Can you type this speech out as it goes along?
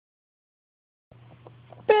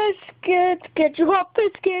Biscuits, get your hot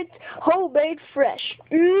biscuits, homemade fresh.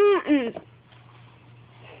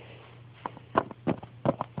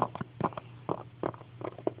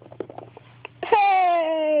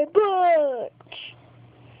 Hey, Butch!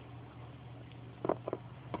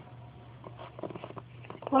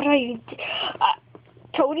 What are you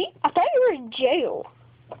Tony? I thought you were in jail.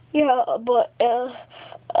 Yeah, but,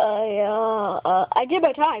 I did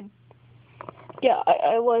my time. Yeah,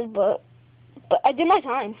 I was, but I did my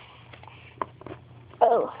time.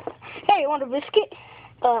 Oh. Hey, you want a biscuit?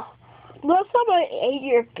 Last time I ate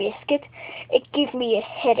your biscuit, it gave me a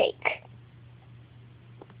headache.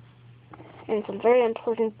 And some very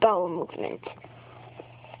unpleasant bowel movement.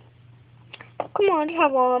 Come on,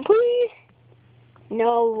 have one, please.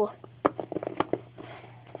 No.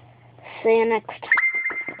 See you next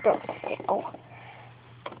time.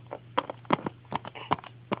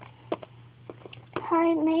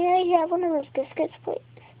 Hi, may I have one of those biscuits, please?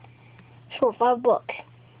 Sure, $5.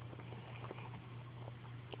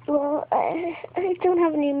 Well, I don't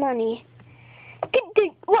have any money.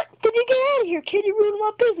 What? Did you get out of here, kid? You ruined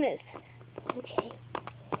my business. Okay.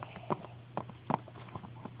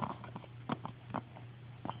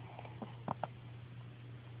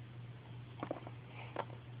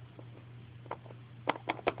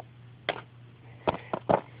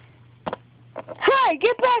 Hi,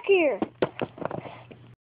 get back here!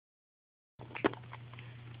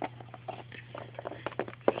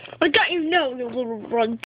 I got you now, you little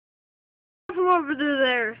runt. Come over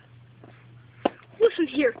there. Listen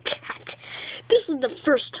here, cat. This is the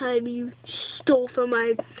first time you stole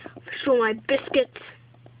my biscuits.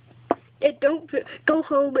 Don't go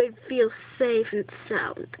home and feel safe and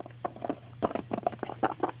sound.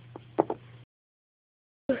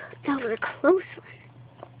 That was a close one.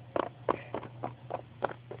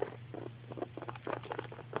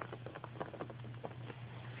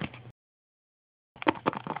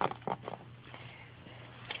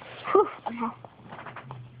 Whew, no.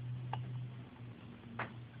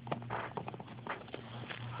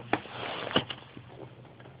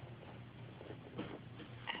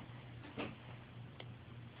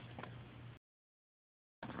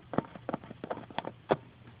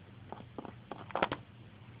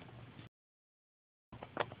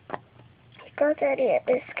 Got Daddy a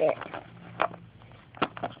biscuit.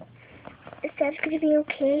 Is Dad gonna be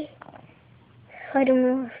okay? I don't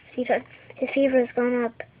know, sweetheart. His fever has gone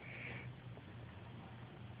up.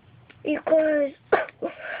 You guys,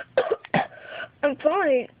 I'm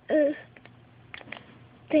fine.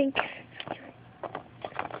 Thanks.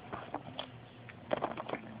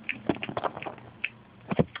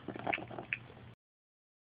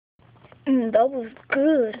 That was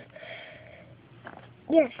good.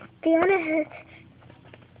 Yes, the owner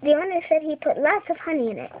said he put lots of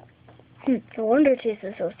honey in it. No wonder it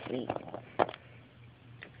tastes so sweet.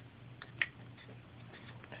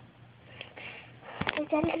 Is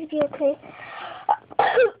Daddy going to be okay?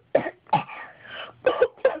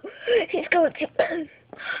 He's going to...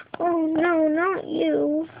 Oh, no, not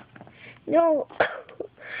you. No.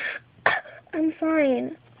 I'm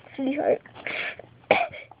fine, sweetheart.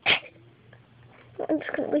 I'm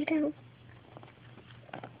just going to lay down.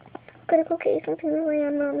 I'm going to go get you something to lay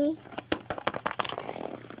on, Mommy.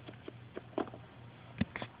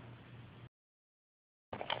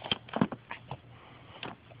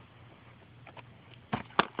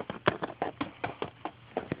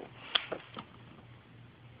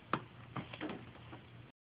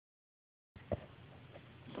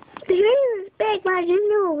 The ring is big, but I didn't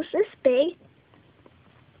know it was this big.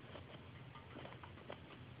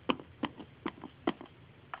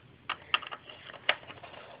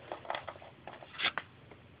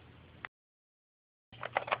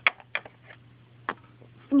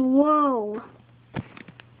 Whoa.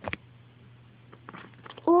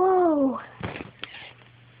 Whoa.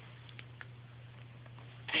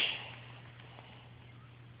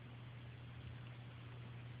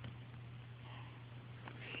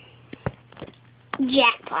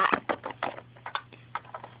 Jackpot.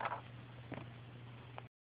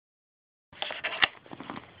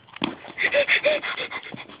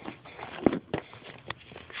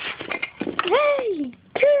 Hey,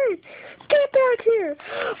 kids, get back here.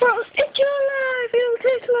 Well, it's your life. It'll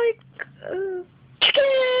taste like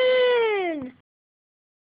chicken.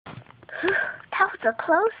 That was a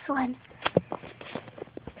close one.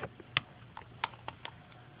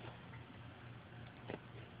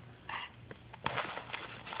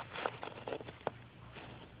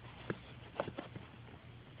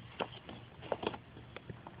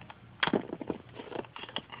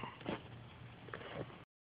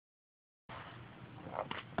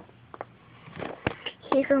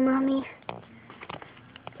 you go, Mommy.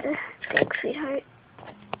 It's good, sweetheart.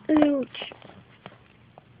 Ouch.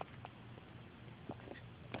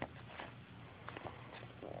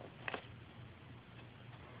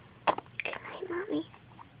 Good night, Mommy.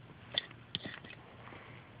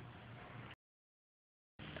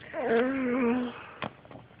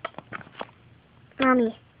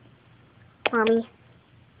 Mommy. Mommy.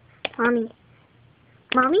 Mommy.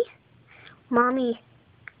 Mommy? Mommy.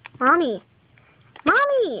 Mommy.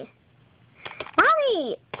 Mommy!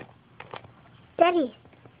 Mommy! Daddy.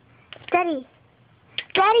 Daddy.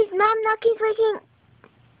 Daddy's mom Nucky's waking.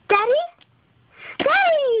 Daddy?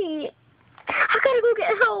 Daddy! I gotta go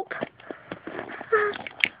get help.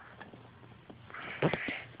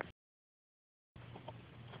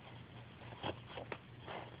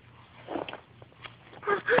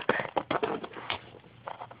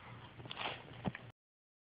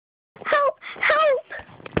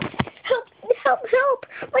 Help!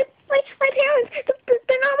 My parents,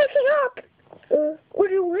 they're not waking up. Where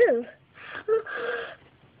do you live?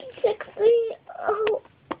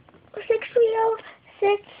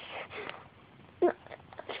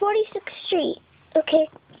 46th Street. Okay.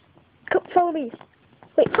 Come, follow me.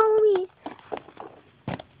 Wait, follow me.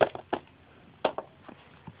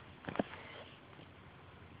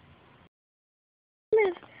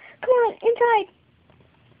 Liv, come on, inside.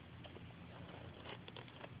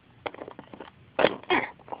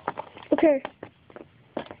 Okay.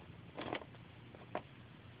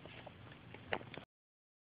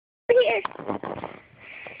 Here.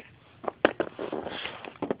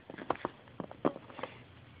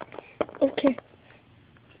 Okay.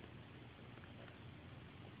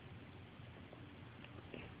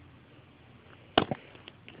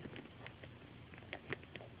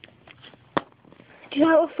 Do you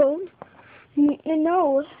have a phone?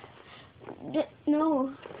 No.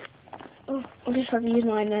 No. Oh, I'll just have to use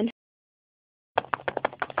mine then.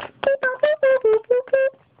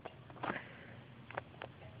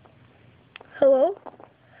 Hello?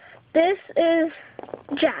 This is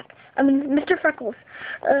Jack. I mean, Mr. Freckles.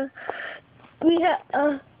 We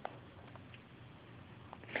have,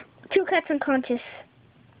 2 cats unconscious.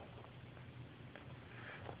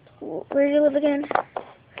 Where do you live again?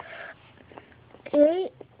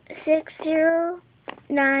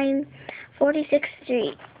 8609 46th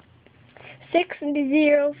Street.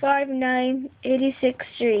 6059 86th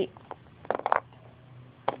Street.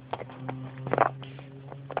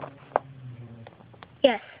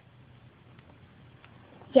 Yes.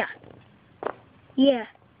 Yeah. Yeah.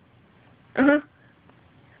 Uh-huh.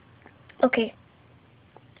 Okay.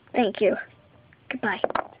 Thank you. Goodbye.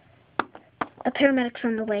 A paramedic's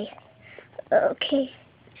on the way. Okay.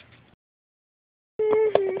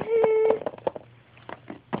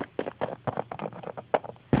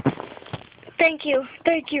 Thank you.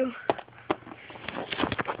 Thank you.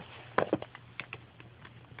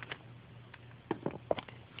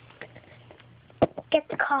 Get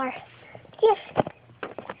the car. Yes.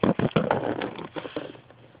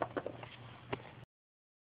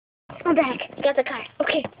 I'm back. Get the car.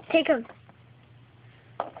 Okay, take him.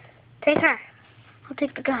 Take her. I'll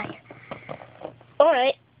take the guy.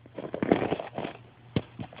 Alright.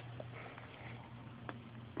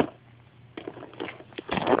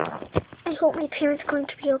 I hope my parents are going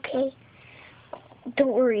to be okay.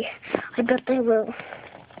 Don't worry. I bet they will.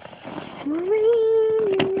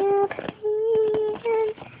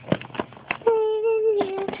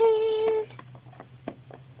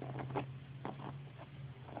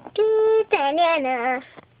 Banana.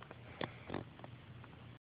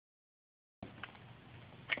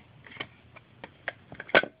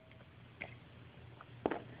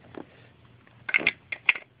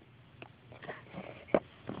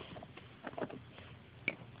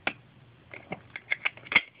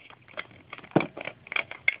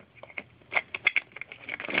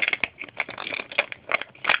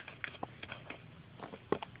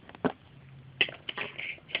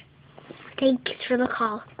 Thanks for the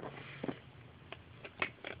call.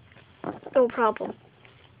 No problem.